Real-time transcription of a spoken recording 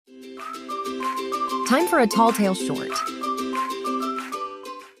Time for a Talltale short.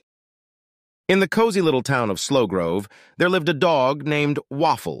 In the cozy little town of Slowgrove, there lived a dog named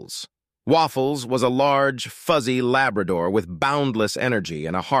Waffles. Waffles was a large, fuzzy Labrador with boundless energy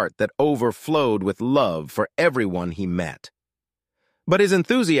and a heart that overflowed with love for everyone he met. But his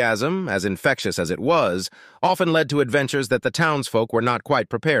enthusiasm, as infectious as it was, often led to adventures that the townsfolk were not quite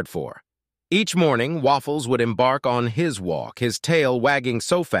prepared for. Each morning, Waffles would embark on his walk, his tail wagging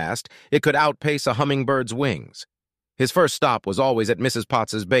so fast it could outpace a hummingbird's wings. His first stop was always at Mrs.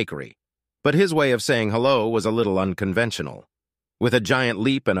 Potts's bakery, but his way of saying hello was a little unconventional. With a giant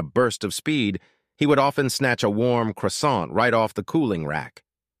leap and a burst of speed, he would often snatch a warm croissant right off the cooling rack.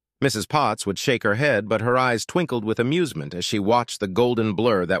 Mrs. Potts would shake her head, but her eyes twinkled with amusement as she watched the golden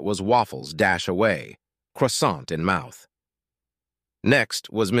blur that was Waffles dash away, croissant in mouth. Next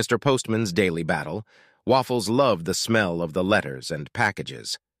was Mr. Postman's daily battle. Waffles loved the smell of the letters and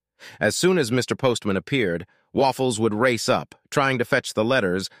packages. As soon as Mr. Postman appeared, Waffles would race up, trying to fetch the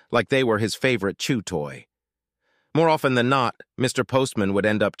letters like they were his favorite chew toy. More often than not, Mr. Postman would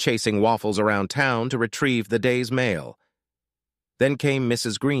end up chasing Waffles around town to retrieve the day's mail. Then came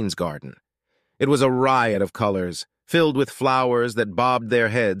Mrs. Green's garden. It was a riot of colors, filled with flowers that bobbed their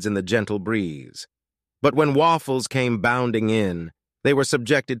heads in the gentle breeze. But when Waffles came bounding in, they were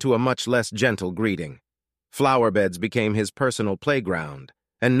subjected to a much less gentle greeting. Flower beds became his personal playground,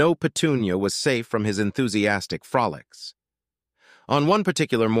 and no petunia was safe from his enthusiastic frolics. On one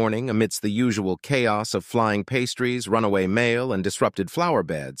particular morning, amidst the usual chaos of flying pastries, runaway mail, and disrupted flower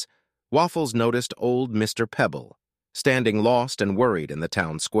beds, Waffles noticed old Mr. Pebble, standing lost and worried in the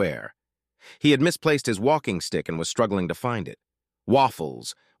town square. He had misplaced his walking stick and was struggling to find it.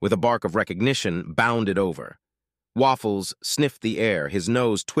 Waffles, with a bark of recognition, bounded over. Waffles sniffed the air, his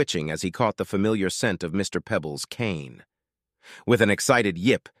nose twitching as he caught the familiar scent of Mr. Pebble's cane. With an excited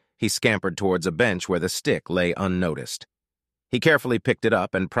yip, he scampered towards a bench where the stick lay unnoticed. He carefully picked it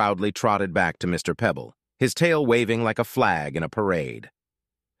up and proudly trotted back to Mr. Pebble, his tail waving like a flag in a parade.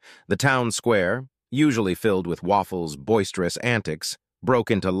 The town square, usually filled with Waffles' boisterous antics,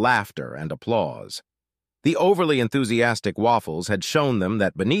 broke into laughter and applause. The overly enthusiastic Waffles had shown them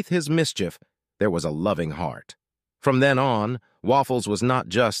that beneath his mischief there was a loving heart. From then on, Waffles was not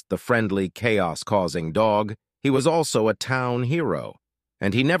just the friendly, chaos-causing dog, he was also a town hero,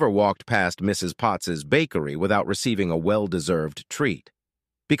 and he never walked past Mrs. Potts's bakery without receiving a well-deserved treat.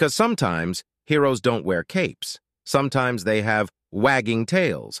 Because sometimes heroes don't wear capes. Sometimes they have wagging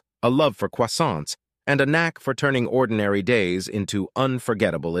tails, a love for croissants, and a knack for turning ordinary days into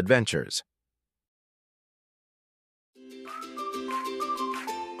unforgettable adventures.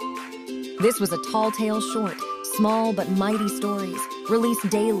 This was a Talltale short, small but mighty stories, released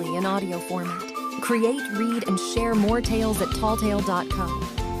daily in audio format. Create, read, and share more tales at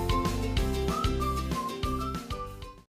talltale.com.